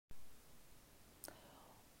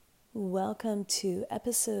Welcome to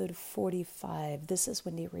episode 45. This is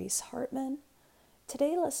Wendy Reese Hartman.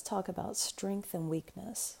 Today, let's talk about strength and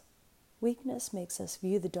weakness. Weakness makes us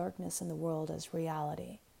view the darkness in the world as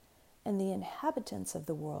reality, and the inhabitants of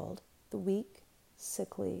the world, the weak,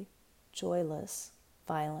 sickly, joyless,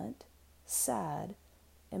 violent, sad,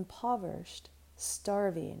 impoverished,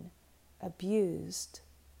 starving, abused,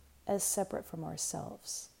 as separate from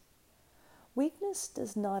ourselves. Weakness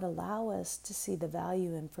does not allow us to see the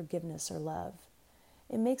value in forgiveness or love.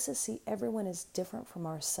 It makes us see everyone as different from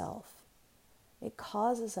ourselves. It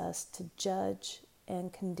causes us to judge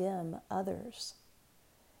and condemn others.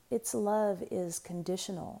 Its love is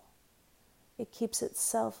conditional. It keeps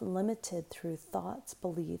itself limited through thoughts,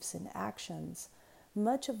 beliefs, and actions,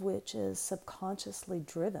 much of which is subconsciously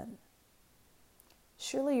driven.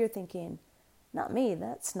 Surely you're thinking, not me,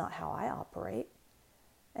 that's not how I operate.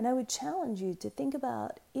 And I would challenge you to think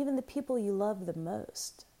about even the people you love the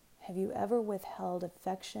most. Have you ever withheld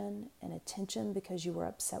affection and attention because you were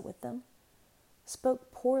upset with them?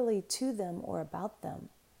 Spoke poorly to them or about them?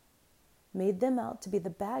 Made them out to be the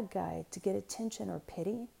bad guy to get attention or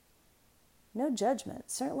pity? No judgment.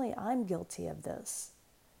 Certainly I'm guilty of this.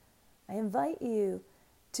 I invite you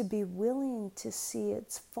to be willing to see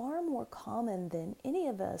it's far more common than any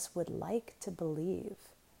of us would like to believe.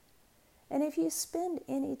 And if you spend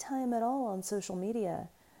any time at all on social media,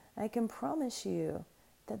 I can promise you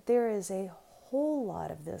that there is a whole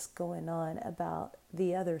lot of this going on about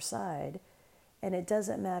the other side. And it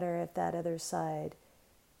doesn't matter if that other side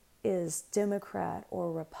is Democrat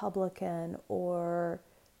or Republican or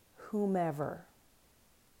whomever.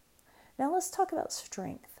 Now let's talk about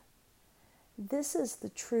strength. This is the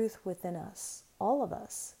truth within us, all of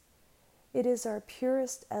us. It is our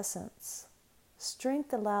purest essence.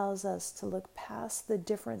 Strength allows us to look past the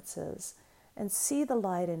differences and see the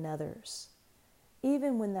light in others.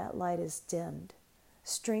 Even when that light is dimmed,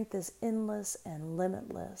 strength is endless and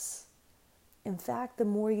limitless. In fact, the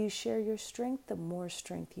more you share your strength, the more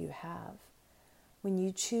strength you have. When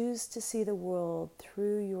you choose to see the world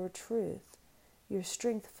through your truth, your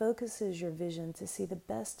strength focuses your vision to see the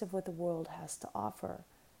best of what the world has to offer.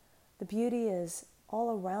 The beauty is all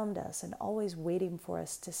around us and always waiting for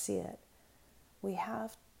us to see it. We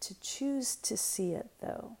have to choose to see it,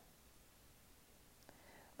 though.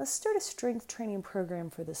 Let's start a strength training program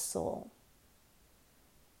for the soul.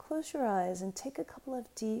 Close your eyes and take a couple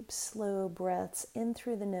of deep, slow breaths in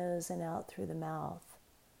through the nose and out through the mouth,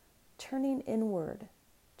 turning inward,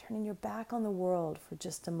 turning your back on the world for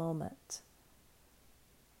just a moment.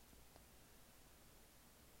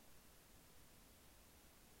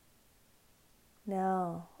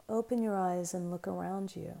 Now, open your eyes and look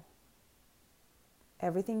around you.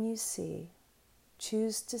 Everything you see,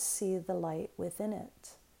 choose to see the light within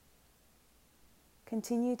it.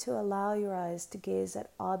 Continue to allow your eyes to gaze at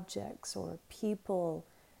objects or people,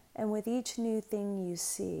 and with each new thing you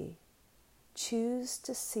see, choose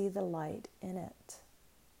to see the light in it.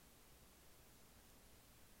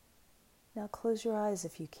 Now close your eyes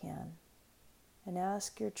if you can, and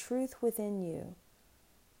ask your truth within you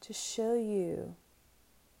to show you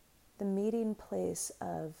the meeting place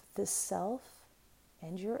of the self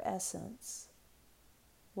and your essence,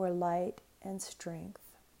 where light and strength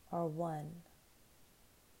are one.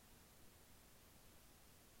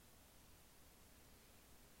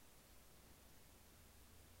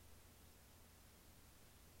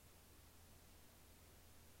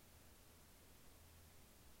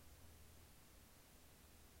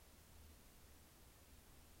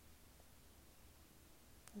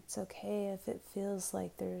 It's okay if it feels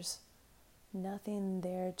like there's nothing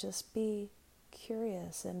there. Just be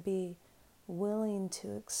curious and be willing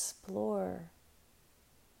to explore.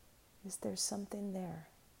 Is there something there?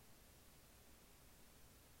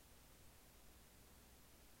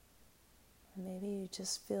 Or maybe you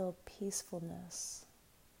just feel peacefulness,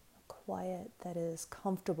 a quiet that is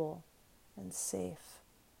comfortable and safe.